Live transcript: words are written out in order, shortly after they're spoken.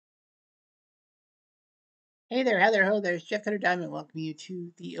Hey there, Heather, ho there, it's Jeff Cutter Diamond. Welcome you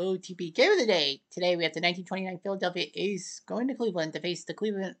to the OOTP Game of the Day. Today we have the 1929 Philadelphia A's going to Cleveland to face the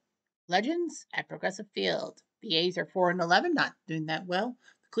Cleveland Legends at Progressive Field. The A's are 4-11, not doing that well.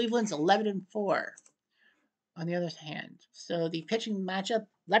 The Cleveland's 11-4. On the other hand, so the pitching matchup: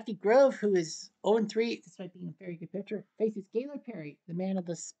 Lefty Grove, who is 0-3, despite being a very good pitcher, faces Gaylord Perry, the man of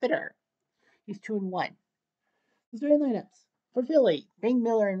the spitter. He's 2-1. The starting lineups: for Philly, Bing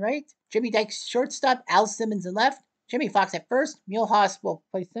Miller in right, Jimmy Dykes shortstop, Al Simmons in left, Jimmy Fox at first, Mule Haas will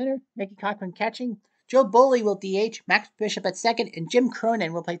play center, Mickey Cochran catching, Joe Boley will DH, Max Bishop at second, and Jim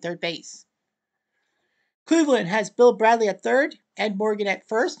Cronin will play third base. Cleveland has Bill Bradley at third, Ed Morgan at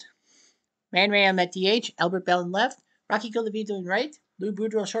first, Man Ram at DH, Albert Bell in left, Rocky Colavito in right, Lou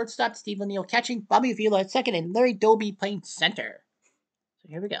Boudreau shortstop, Steve O'Neill catching, Bobby Vila at second, and Larry Doby playing center. So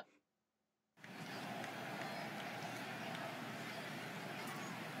here we go.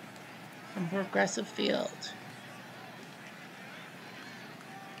 From Progressive Field.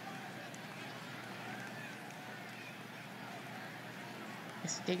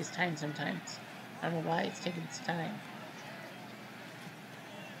 It's to take its time sometimes. I don't know why it's taking its time.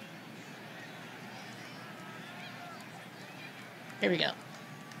 Here we go.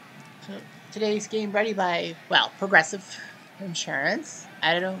 So today's game ready by, well, Progressive Insurance.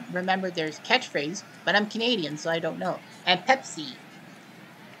 I don't remember there's catchphrase, but I'm Canadian, so I don't know. And Pepsi.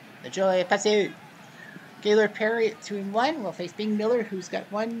 The joy of Pepsi. Gaylord Perry at 2-1 will face Bing Miller, who's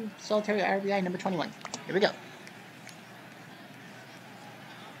got one solitary RBI, number 21. Here we go.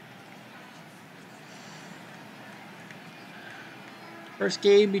 First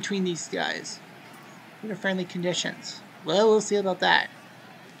game between these guys. Under friendly conditions. Well, we'll see about that.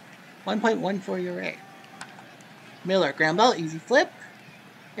 1.14 ERA. Miller, ground ball, easy flip.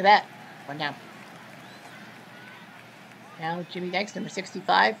 Look at that. One down. Now Jimmy Dykes, number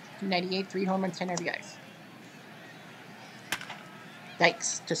 65, 298, 3 home runs, 10 RBIs.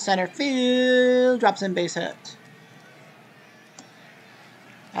 Dykes to center field, drops in base hit.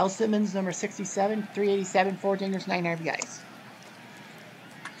 Al Simmons, number 67, 387, 4 dingers, 9 RBIs.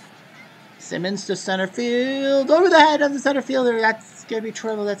 Simmons to center field, over the head of the center fielder. That's going to be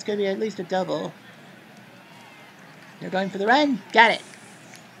trouble. That's going to be at least a double. They're going for the run. Got it.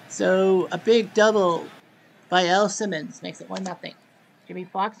 So a big double by Al Simmons makes it 1-0. Jimmy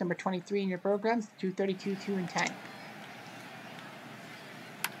Fox, number 23 in your programs, 232, 2-10.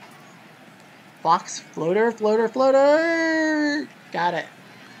 Fox, floater, floater, floater. Got it.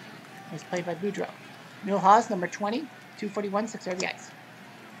 Nice play by Boudreau. Mule Haas, number 20, 241, 6 RBIs.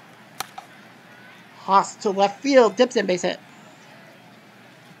 Haas to left field, dips in, base hit.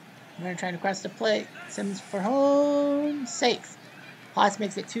 Runner trying to cross the plate. Simmons for home, safe. Haas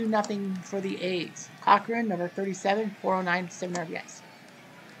makes it 2-0 for the A's. Cochran, number 37, 409, 7 RBIs.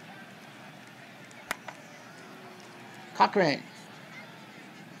 Cochran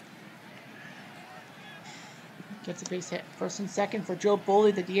gets a base hit. First and second for Joe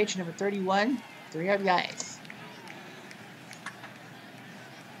Boley, the DH, number 31, 3 RBIs.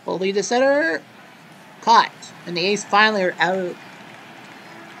 Boley to center. Caught. And the A's finally are out.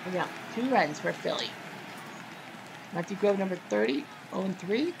 We got 2 runs for Philly. Lefty Grove, number 30,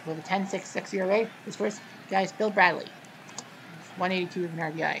 0-3, with a 10.66 ERA. His first guy is Bill Bradley. 182 with an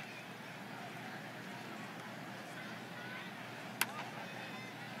RBI.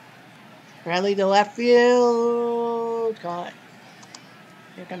 Bradley to left field. Caught.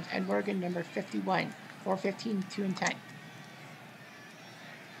 Here comes Ed Morgan, number 51, 415, 2-10.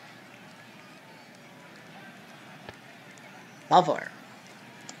 Balfour.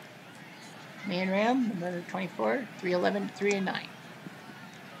 Man Ram, number 24, 311, 3-9.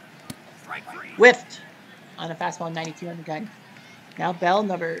 Whiffed on a fastball, 92 on the gun. Now Bell,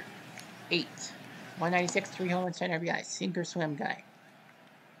 number 8, 196, 3 home runs, 10 RBIs. Sinker swim guy.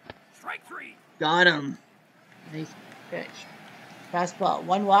 Strike 3. Got him. Nice pitch. Fastball,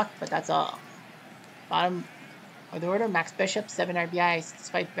 1 walk, but that's all. Bottom of the order, Max Bishop, 7 RBIs,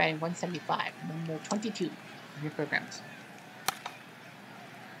 despite batting 175, number 22 in your programs.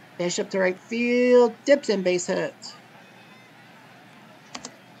 Bishop to right field, dips in, base hit.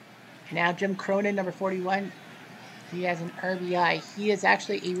 Now Jim Cronin, number 41. He has an RBI. He is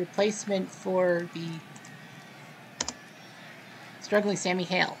actually a replacement for the struggling Sammy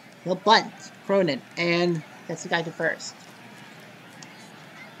Hale. He'll bunt Cronin, and that's the guy to first.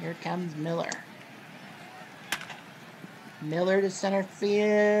 Here comes Miller. Miller to center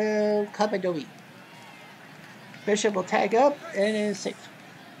field, cut by Doby. Bishop will tag up and is safe.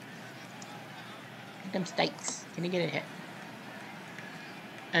 Here comes Dykes. Can he get a hit?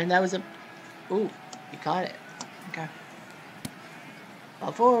 And that was a... Ooh, he caught it. Okay.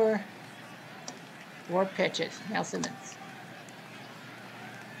 Ball 4. 4 pitches. Now Simmons.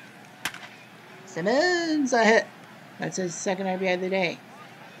 Simmons, a hit. That's his second RBI of the day.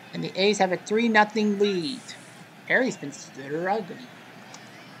 And the A's have a 3-0 lead. Perry's been struggling.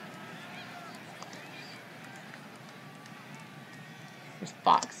 There's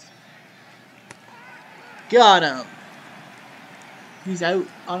Fox. Got him. He's out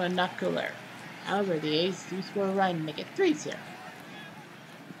on a knuckler. However, the A's do score a run and make it 3-0.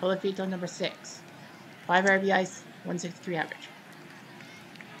 Polifito number 6. 5 RBIs, 163 average.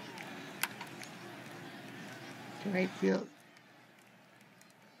 To right field.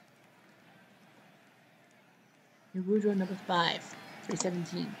 Yr3 number 5.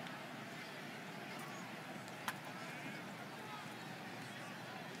 317.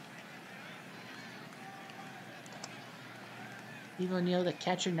 Steve O'Neill, the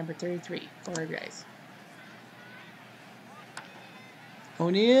catcher, number 33. 4 RBIs.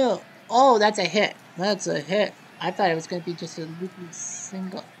 O'Neill. Oh, that's a hit. That's a hit. I thought it was going to be just a looping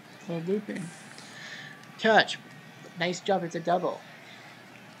single. A looping catch. Nice job. It's a double.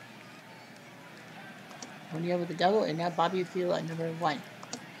 O'Neill with the double, and now Bobby Field at number 1.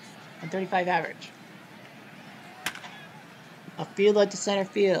 135 average. A field out to center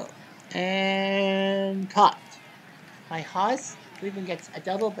field. And caught by Haas. Cleveland gets a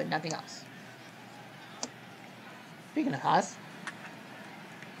double, but nothing else. Speaking of Haas,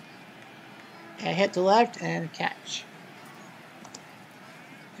 a hit to left and a catch.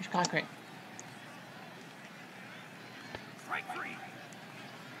 There's Cochran. Strike 3.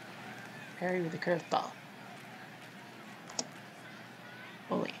 Perry with the curveball.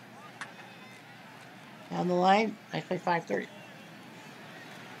 Bully. Down the line, I play 530.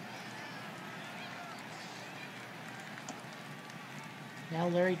 Now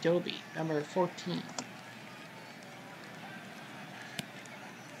Larry Doby, number 14.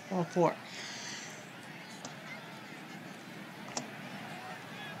 4.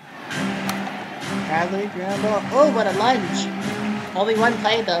 Bradley, ground ball. Oh, what a lunge! Only one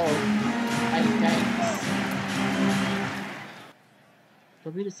play though. Thanks.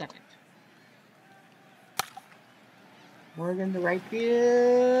 Doby to second. Morgan to right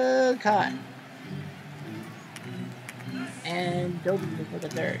field. Caught. And Doby for the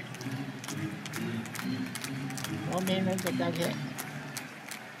third. One man runs a dug hit.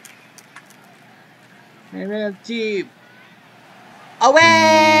 And deep.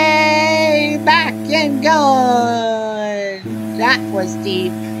 Away! Back and gone! That was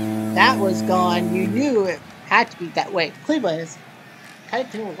deep. That was gone. You knew it had to be that way. Cleveland has cut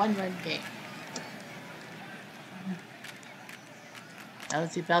it to a 1-run game. Now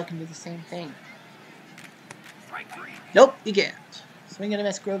let's see if Bell can do the same thing. Nope, he can't. Swing and a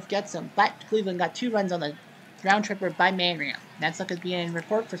miss. Grove gets him, but Cleveland got 2 runs on the round tripper by Manriam. That's like a BN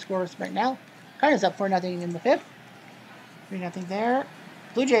report for scores right now. Cardinals up 4-0 in the 5th. 3-0 there.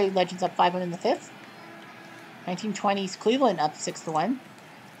 Blue Jay Legends up 5-1 in the 5th. 1920s Cleveland up 6-1.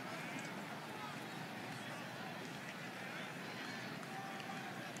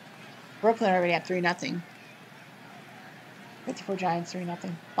 Brooklyn already at 3-0. 54 Giants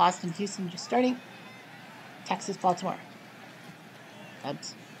 3-0. Boston, Houston just starting. Texas, Baltimore.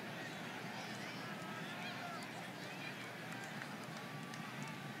 Cubs.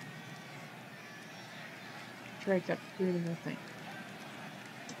 Detroit up 3-0.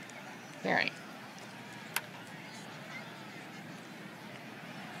 Perry.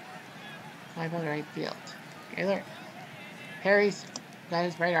 Five on the right field. Taylor. Perry's got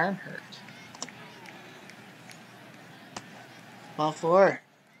his right arm hurt. Ball 4.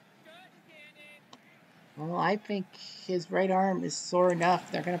 Well, I think his right arm is sore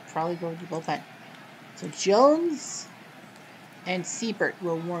enough. They're going to probably go to the bullpen. So Jones and Siebert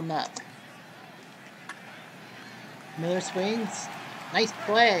will warm up. Miller swings. Nice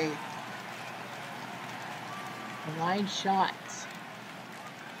play. A line shot.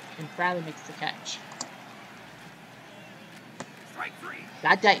 And Bradley makes the catch. Strike 3.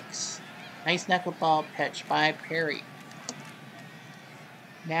 Got Dykes. Nice knuckleball pitch by Perry.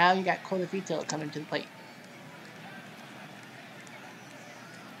 Now you got Colafito coming to the plate.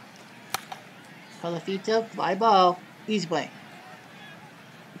 Colafito, fly ball. Easy play.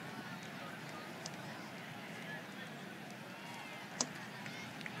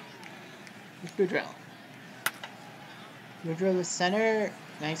 Boudreaux. Boudreaux the center.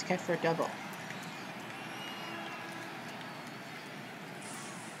 Nice catch for a double.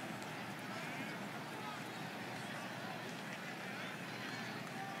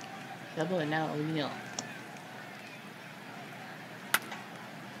 Double and now O'Neill.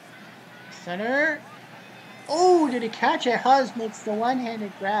 Center. Oh, did he catch it? Huz makes the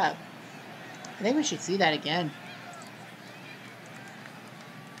one-handed grab. I think we should see that again.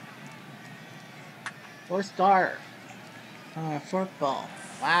 4-star. Forkball.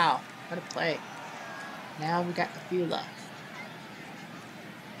 Wow, what a play. Now we got Avila.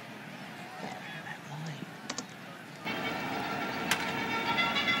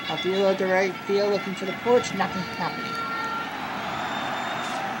 Avila to right field looking for the porch. Nothing happening.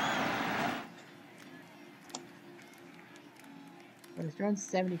 But he's thrown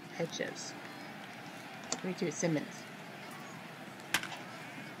 70 pitches. 22 Simmons.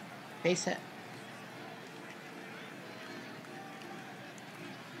 Base hit.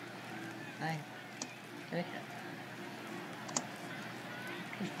 Nine. Get a hit.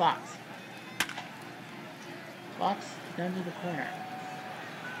 Here's Fox. Fox down to the corner.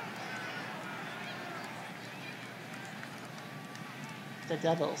 The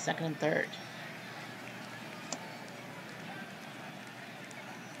double, second and third.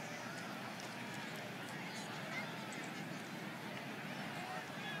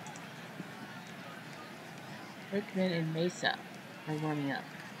 Wickman and Mesa are warming up.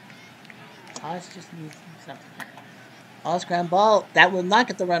 Oz just needs something. Oz ground ball. That will not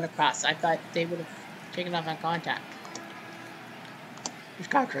get the run across. I thought they would have taken off on contact. Here's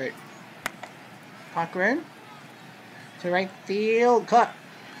Cochran. Cochran to right field. Caught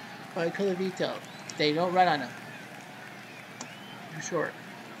by Colavito. They don't run on him. Too short.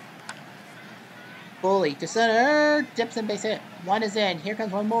 Bully to center. Dips and base hit. One is in. Here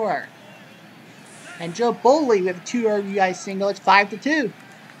comes one more. And Joe Boley with a 2 RBI single. It's 5-2.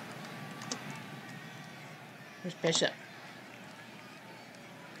 Here's Bishop.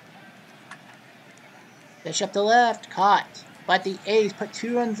 Bishop to left. Caught. But the A's put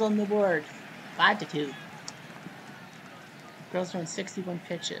 2 runs on the board. 5-2. Girls throwing 61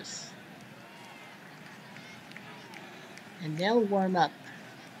 pitches. And they'll warm up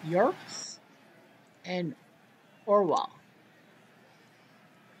Yorks and Orwell.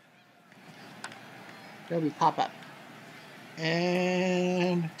 There'll be pop-up.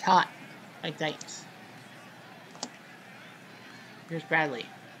 And Tot, like Dykes. Here's Bradley.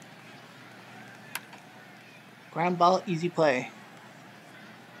 Ground ball, easy play.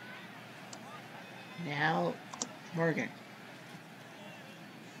 Now, Morgan.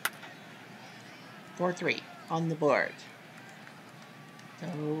 4-3 on the board.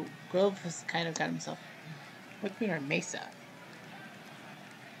 So, Grove has kind of got himself Wickman or Mesa.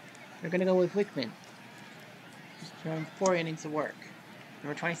 We're going to go with Wickman. He's thrown 4 innings of work.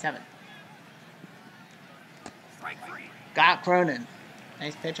 Number 27. Strike 3. Got Cronin.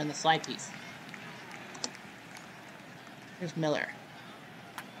 Nice pitch on the slide piece. Here's Miller.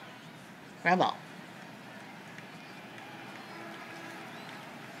 Ground ball.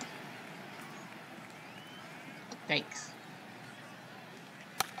 Thanks.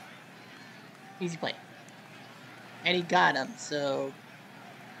 Easy play. And he got him, so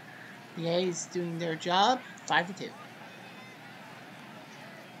the A's doing their job. 5-2.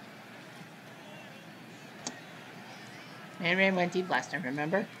 Man went deep last time,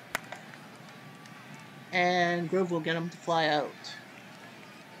 remember? And Grove will get him to fly out.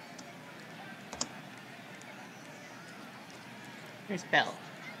 Here's Bell.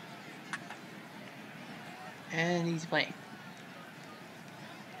 And easy play.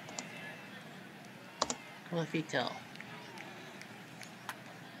 Colafito.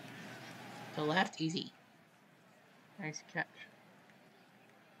 To left, easy. Nice catch.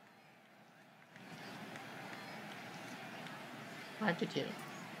 5-2.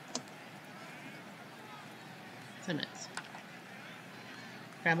 Simmons.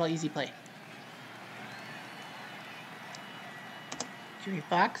 Scramble, easy play. Jimmy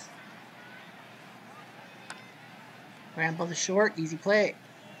Fox. Scramble to short, easy play.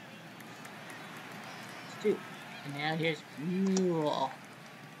 2. And now here's Mule.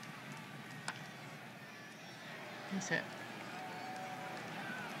 That's it.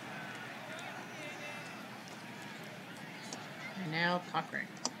 And now Cochran.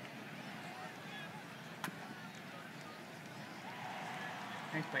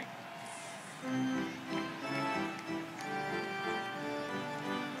 Nice play.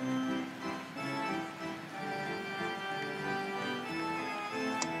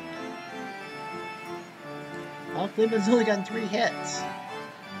 Well, Cleveland's only gotten 3 hits.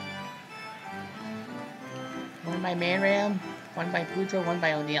 One by Manram, one by Boudreaux, one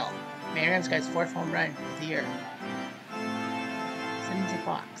by O'Neill. Manram's got his 4th home run of the year. Simmons and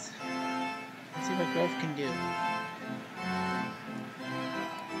Fox. Let's see what Grove can do.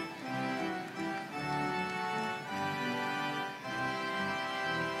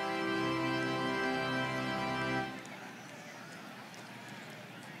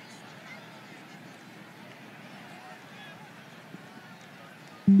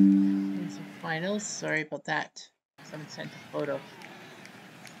 Here's the finals. Sorry about that. Someone sent a photo.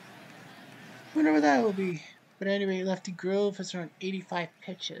 Wonder what that will be. But anyway, Lefty Grove has around 85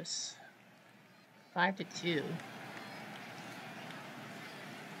 pitches. 5-2.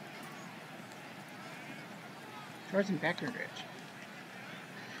 Jordan Breckenridge.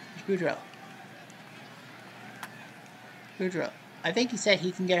 Here's Boudreaux. I think he said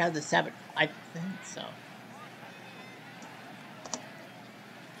he can get out of the 7th. I think so.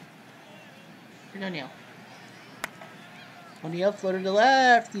 Here's O'Neill. O'Neill floated to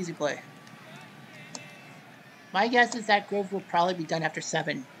left. Easy play. My guess is that Grove will probably be done after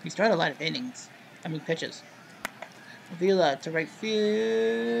 7. He's thrown a lot of pitches. Avila to right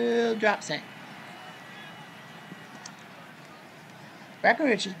field. Drops in.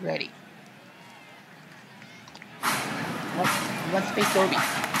 Breckenridge is ready. Oh, he wants to face Dobie.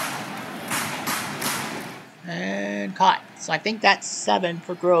 And caught. So I think that's 7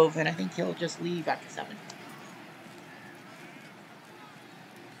 for Grove, and I think he'll just leave after 7.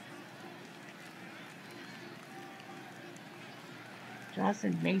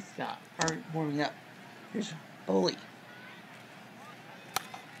 Johnson and Mesa are warming up. Here's Foley.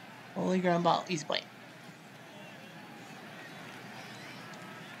 Foley ground ball. Easy play.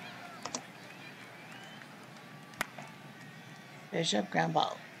 Bishop ground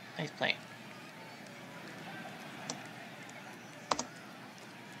ball. Nice play.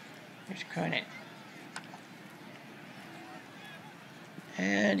 Here's Cronin.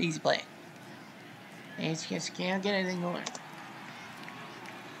 And easy play. And he can't get anything going.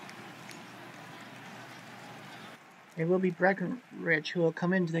 It will be Breckenridge who will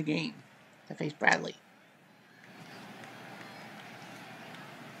come into the game to face Bradley.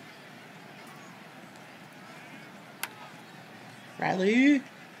 Bradley,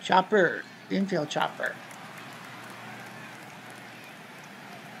 chopper, infield chopper.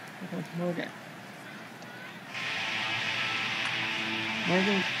 Here comes Morgan.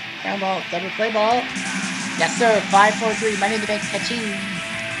 Morgan, down ball, double play ball. Yes, sir. 5-4-3. Money in the bank catching.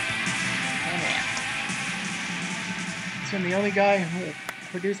 I'm the only guy who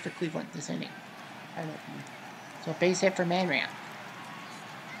produced for Cleveland this inning. So base hit for Manran.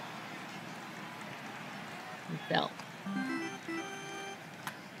 Bell.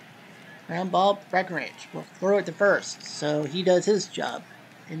 Ground ball, Breckenridge will throw it to first, so he does his job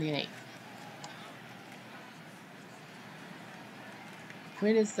in the 8th.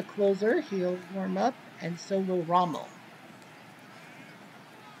 Quinn is the closer. He'll warm up, and so will Rommel.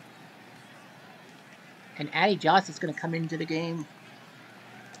 And Addie Joss is going to come into the game.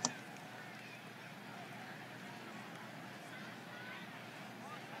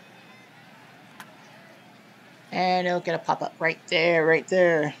 And it'll get a pop-up right there. I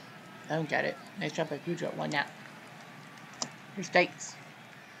don't get it. Nice job by Boudreaux. 1 out. Here's Dykes.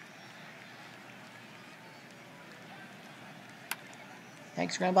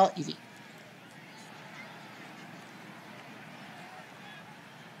 Thanks, ground ball. Easy.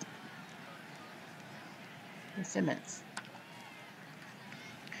 Simmons.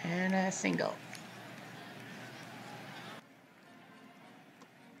 And a single.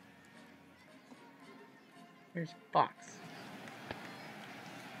 Here's Fox.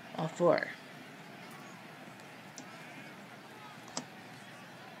 All 4.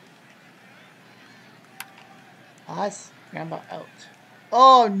 Oz, ground ball out.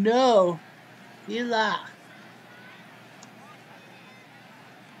 Oh no! Vila.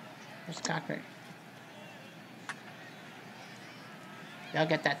 Here's Cochran. They'll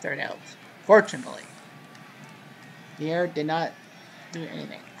get that 3rd out. Fortunately. The air did not do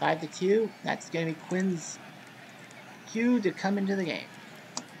anything. 5-2. That's going to be Quinn's cue to come into the game.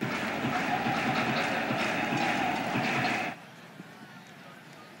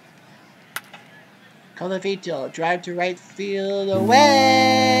 Colavito, drive to right field,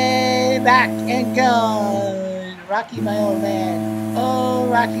 away, back and gone. Rocky, my old man. Oh,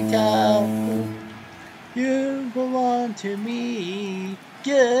 Rocky Top. You belong to me.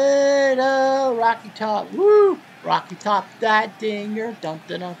 Good old Rocky Top. Woo! Rocky Top that dinger. Dun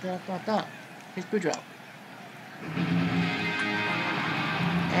dun dun dun dun dun. Here's Boudreaux.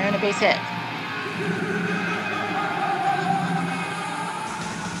 And a base hit.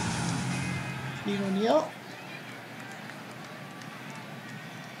 Steve O'Neill.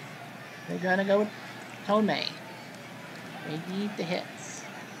 They're gonna go with Tomei. They need the hits.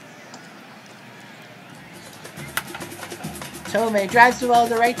 Tomei drives the ball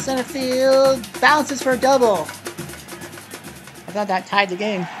to right center field, bounces for a double. I thought that tied the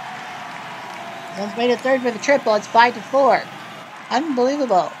game. Suns made it 3rd for the triple. It's 5-4.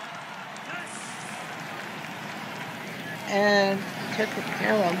 Unbelievable. And took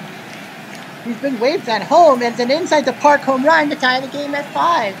care of him. He's been waved at home and an inside the park home run to tie the game at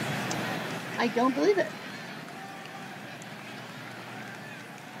 5. I don't believe it.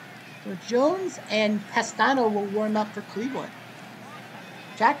 So Jones and Pastano will warm up for Cleveland.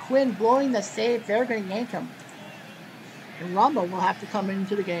 Jack Quinn blowing the save. They're going to yank him. And Rumble will have to come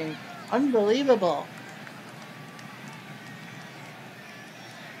into the game. Unbelievable.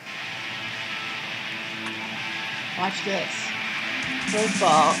 Watch this. First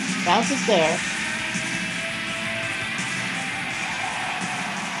ball. Bounces there.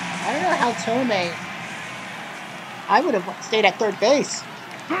 I don't know how Tomei... I would have stayed at third base.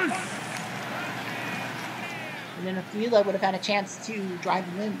 And then Avila would have had a chance to drive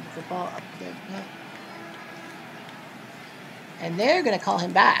him in with the ball up there. And they're going to call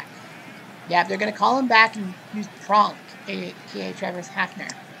him back. Yeah, they're going to call him back and use Pronk, a.k.a. Travis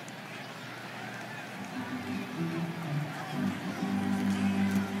Hafner.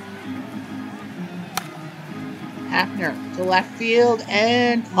 Hafner to left field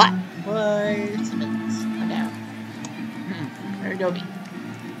and flat. Simmons. One down. Very dopey.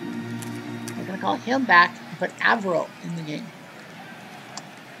 They're going to call him back and put Averill in the game.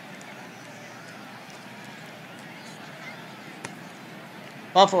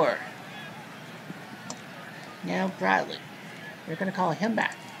 Ball 4. Now Bradley. They're going to call him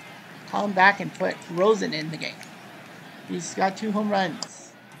back. Call him back and put Rosen in the game. He's got 2 home runs.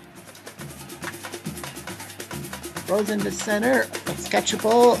 Rosen to center. It's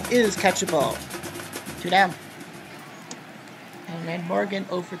catchable. Is catchable. 2 down. And then Morgan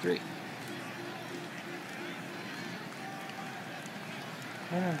 0 for 3.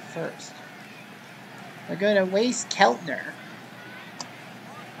 Runner first. They're going to waste Keltner.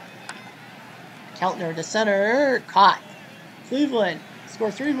 Keltner to center. Caught. Cleveland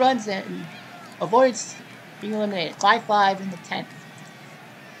scores 3 runs and avoids being eliminated. 5-5 in the 10th.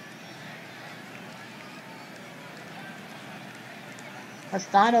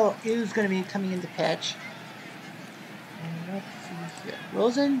 Castano is going to be coming into pitch. And let's see here.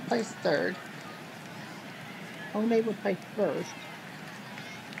 Rosen plays third. Tomei will play first.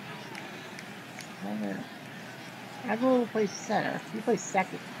 Averill will play center. He plays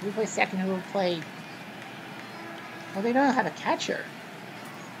second. He plays second. Who will play? Well, they don't have a catcher.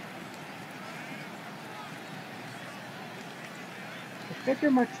 So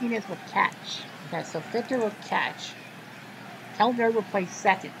Victor Martinez will catch. Okay, so Victor will catch. Keltner will play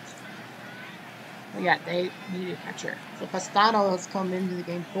second. Well, yeah, they need a catcher. So Pastano has come into the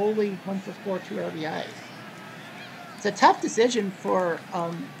game fully 1 for 4, 2 RBIs. It's a tough decision for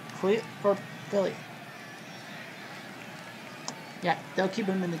Philly. Yeah, they'll keep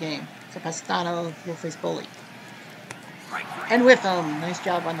him in the game. So Pastano will face Bully. And with him, nice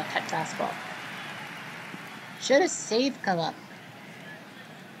job on the cut fastball. Should a save come up?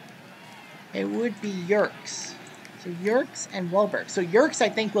 It would be Yerkes. So Yerkes and Wahlberg. So Yerkes, I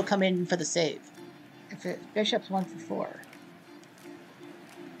think, will come in for the save. If Bishop's 1 for 4.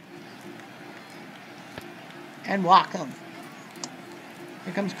 And Wacom.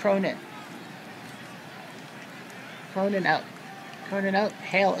 Here comes Cronin. Cronin out. Cronin out.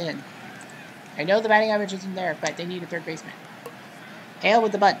 Hale in. I know the batting average isn't there, but they need a third baseman. Hale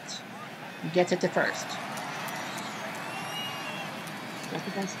with the bunt. He gets it to first.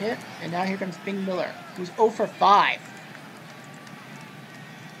 Second base hit. And now here comes Bing Miller, who's 0 for 5.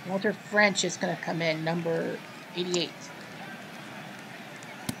 Walter French is going to come in, number 88.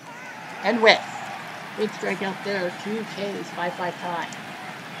 And with. Big strikeout there. 2 Ks, 5-5 tie.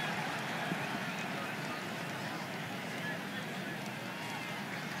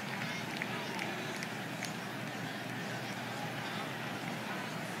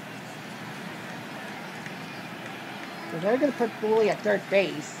 So they're going to put Bully at third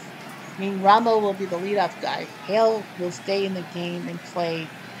base. Meaning Ramo will be the leadoff guy. Hale will stay in the game and play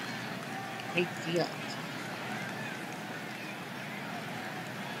right field.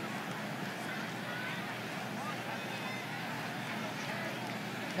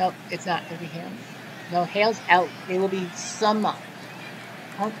 Nope, it's not going to be him. No, Hale's out. It will be Summa.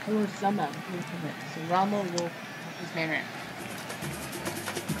 Hunter Summa. So Ramo will help his man around.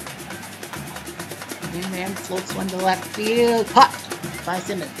 Man floats one to left field. Caught by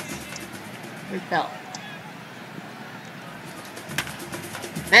Simmons. Here's Bell.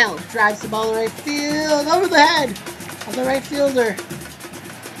 Bell drives the ball to right field. Over the head of the right fielder.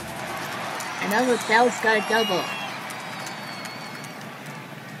 And now Bell's got a double.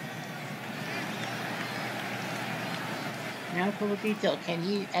 Now for Lupito. Can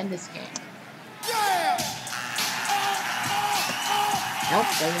he end this game? Nope,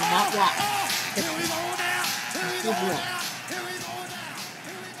 they will not walk.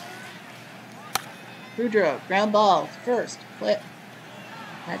 Boudreaux, ground ball, first, flip.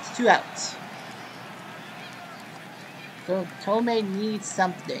 That's 2 outs. So Tomei needs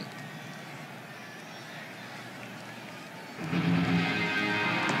something.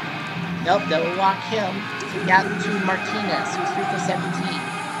 Nope, that will walk him down to Martinez, who's 3 for 17.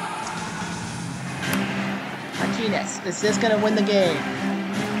 Martinez, is this going to win the game?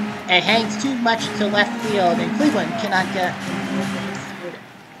 It hangs too much to left field, and Cleveland cannot get.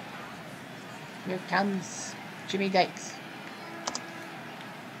 Here comes Jimmy Dykes.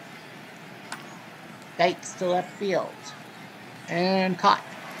 Dykes to left field. And caught.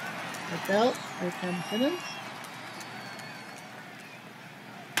 Look out. Here comes Simmons.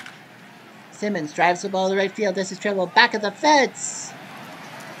 Simmons drives the ball to right field. This is trouble. Back of the fence.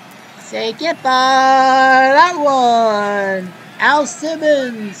 Say goodbye. That one. Al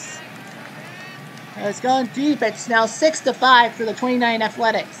Simmons has gone deep. It's now 6-5 for the 29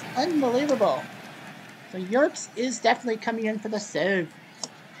 Athletics. Unbelievable. So Yerks is definitely coming in for the save.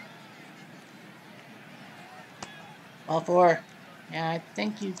 All 4. Yeah, I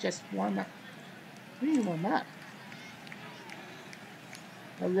think you just warm up. Who do you warm up?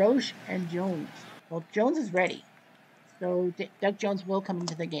 LaRoche and Jones. Well, Jones is ready. So Doug Jones will come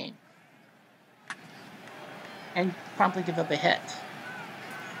into the game. And promptly give up a hit.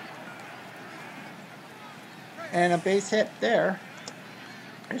 And a base hit there.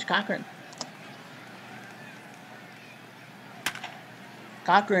 There's Cochran.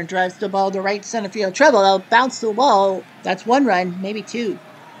 Cochran drives the ball to right center field. Treble, they'll bounce the ball. That's 1 run, maybe 2.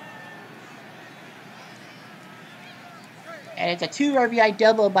 And it's a 2 RBI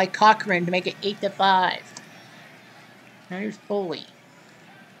double by Cochran to make it 8-5. Now here's Foley.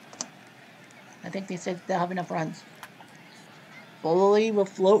 I think they said they'll have enough runs. Foley will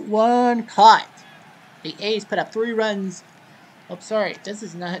float 1, caught. The A's put up 3 runs. Oh, sorry, this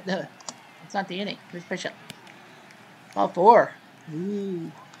is not the. It's not the inning. Here's Bishop. Ball 4.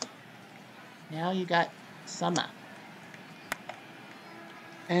 Ooh. Now you got Summer.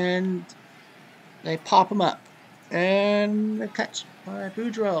 And they pop him up. And the catch by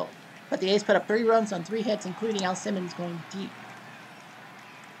Boudreaux. But the A's put up 3 runs on 3 hits, including Al Simmons going deep.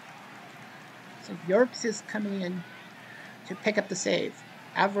 So Yerks is coming in to pick up the save.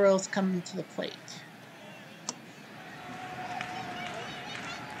 Averil's coming to the plate.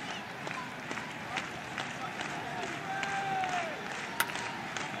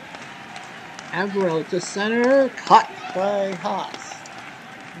 Averil to center, caught by Haas.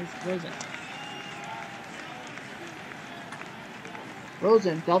 Here's Rosen.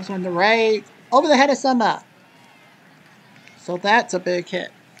 Rosen dumps on the right, over the head of Summer. So that's a big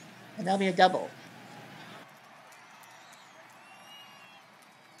hit. And that'll be a double.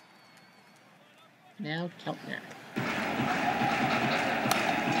 Now Keltner.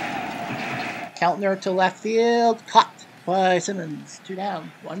 Keltner to left field, caught by Simmons. 2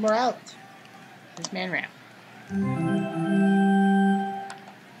 down, 1 more out. This man ran.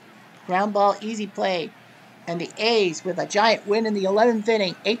 Ground ball, easy play. And the A's with a giant win in the 11th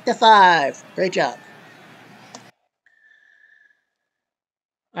inning, 8-5. Great job.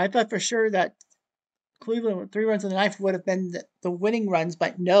 I thought for sure that Cleveland with 3 runs in the 9th would have been the winning runs,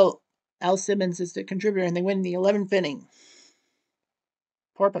 but no. Al Simmons is the contributor, and they win the 11th inning.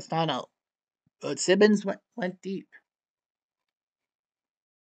 Poor Pastano. But Simmons went deep.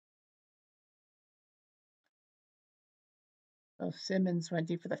 So Simmons went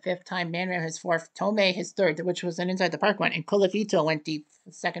deep for the 5th time. Manram his 4th. Tomei his 3rd, which was an inside the park one. And Colafito went deep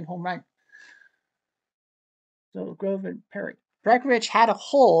for the 2nd home run. So Grove and Perry. Breckenridge had a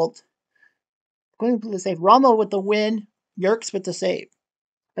hold. Going for the save. Romo with the win. Yerks with the save.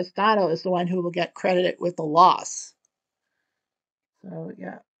 Pastano is the one who will get credited with the loss. So,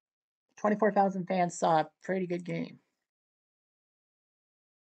 yeah. 24,000 fans saw a pretty good game.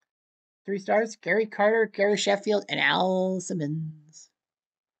 3 stars, Gary Carter, Gary Sheffield, and Al Simmons.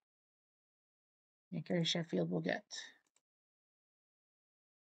 And Gary Sheffield will get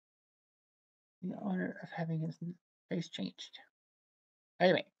the honor of having his face changed.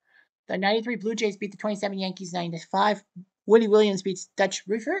 Anyway, the 93 Blue Jays beat the 27 Yankees 9-5. Woody Williams beats Dutch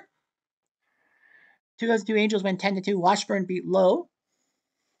Roofer. 2002 Angels win 10-2. Washburn beat Lowe.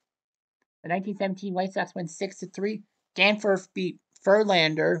 The 1917 White Sox win 6-3. Danforth beat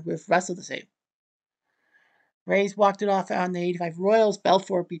Verlander with Russell to save. Rays walked it off on the 85 Royals.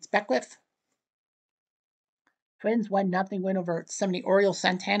 Belfort beats Beckwith. Twins 1-0 win over 70 Orioles.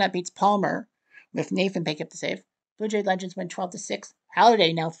 Santana beats Palmer with Nathan pick up the save. Blue Jay Legends win 12-6.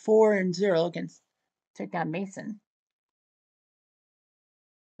 Halliday now 4-0 against took down Mason.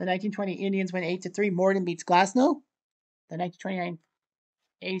 The 1920 Indians win 8-3. Morden beats Glasnow. The 1929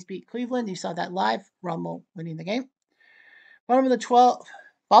 A's beat Cleveland. You saw that live. Romo winning the game. Bottom of the 12th.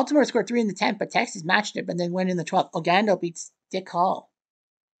 Baltimore scored 3 in the 10th, but Texas matched it, but then went in the 12th. Ogando beats Dick Hall.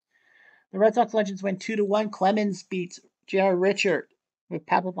 The Red Sox Legends win 2-1. Clemens beats J.R. Richard with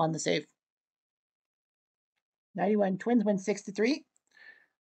Papelbon the save. 91 Twins win 6-3.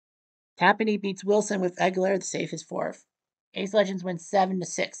 Tapani beats Wilson with Aguilar the save his fourth. Ace Legends win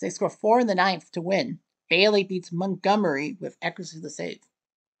 7-6. They score 4 in the 9th to win. Bailey beats Montgomery with Eccles the save.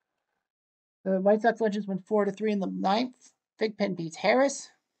 The White Sox Legends win 4-3 in the 9th. Thigpen beats Harris.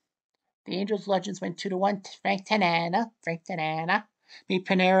 The Angels Legends win 2-1. Frank Tanana beat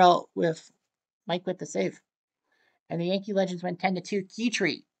Pinero with Mike with the save. And the Yankee Legends win 10-2.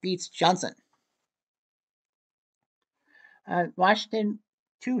 Keytree beats Johnson. Washington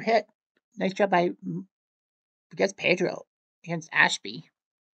 2-hit. Nice job by, I guess, Pedro against Ashby.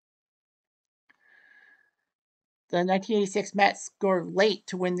 The 1986 Mets scored late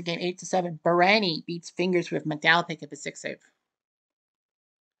to win the game 8-7. Barani beats Fingers with McDowell pick up a 6 save.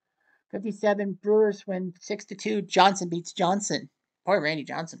 57 Brewers win 6-2. Johnson beats Johnson. Poor Randy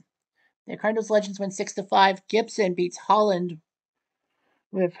Johnson. The Cardinals Legends win 6-5. Gibson beats Holland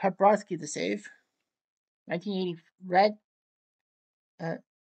with Habrowski the save. 1980 Red.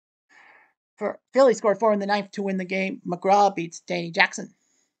 For Philly scored 4 in the 9th to win the game. McGraw beats Danny Jackson.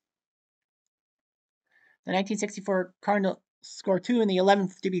 The 1964 Cardinals score 2 in the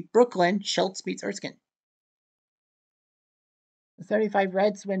 11th to beat Brooklyn. Schultz beats Erskine. The 75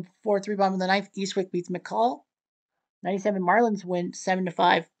 Reds win 4-3 bottom of the 9th. Eastwick beats McCall. 97 Marlins win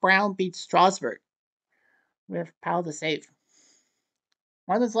 7-5. Brown beats Strasburg with Powell the save.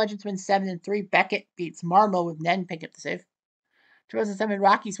 Marlins Legends win 7-3. Beckett beats Marmo with Nen pick up the save. 2007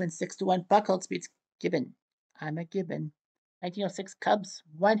 Rockies win 6-1. Buchholz beats Gibbon. I'm a Gibbon. 1906 Cubs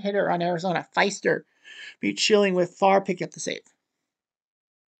one hitter on Arizona. Feister beats Schilling with Farr pick up the save.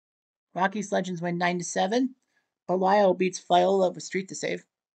 Rockies Legends win 9-7. Belial beats Viola with Street to save.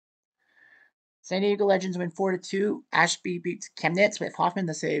 San Diego Legends win 4-2. Ashby beats Chemnitz with Hoffman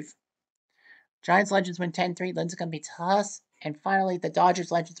the save. Giants Legends win 10-3. Lincecum beats Haas. And finally, the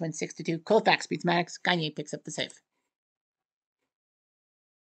Dodgers Legends win 6-2. Koufax beats Maddox. Gagne picks up the save.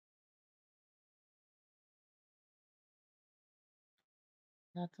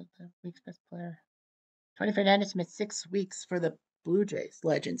 That's the week's best player. Tony Fernandez missed 6 weeks for the Blue Jays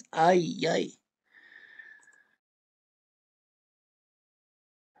Legends. Ay, ay.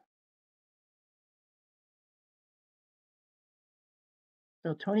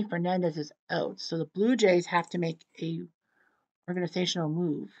 So Tony Fernandez is out. So the Blue Jays have to make a organizational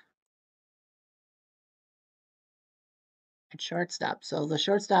move at shortstop. So the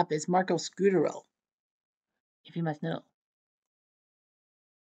shortstop is Marco Scudero, if you must know.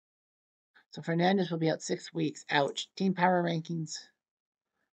 So Fernandez will be out 6 weeks. Ouch. Team power rankings.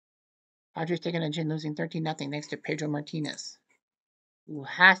 Padres taking a chin, losing 13-0 next to Pedro Martinez, who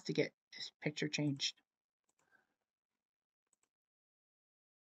has to get his picture changed.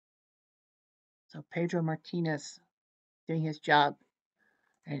 So Pedro Martinez doing his job.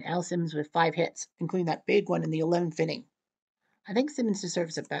 And Al Simmons with 5 hits, including that big one in the 11th inning. I think Simmons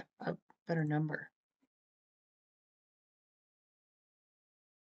deserves a better number.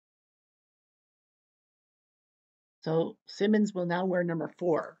 So Simmons will now wear number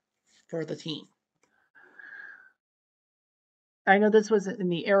 4 for the team. I know this was in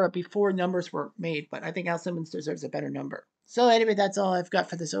the era before numbers were made, but I think Al Simmons deserves a better number. So anyway, that's all I've got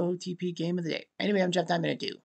for this OOTP game of the day. Anyway, I'm Jeff Diamond. I do.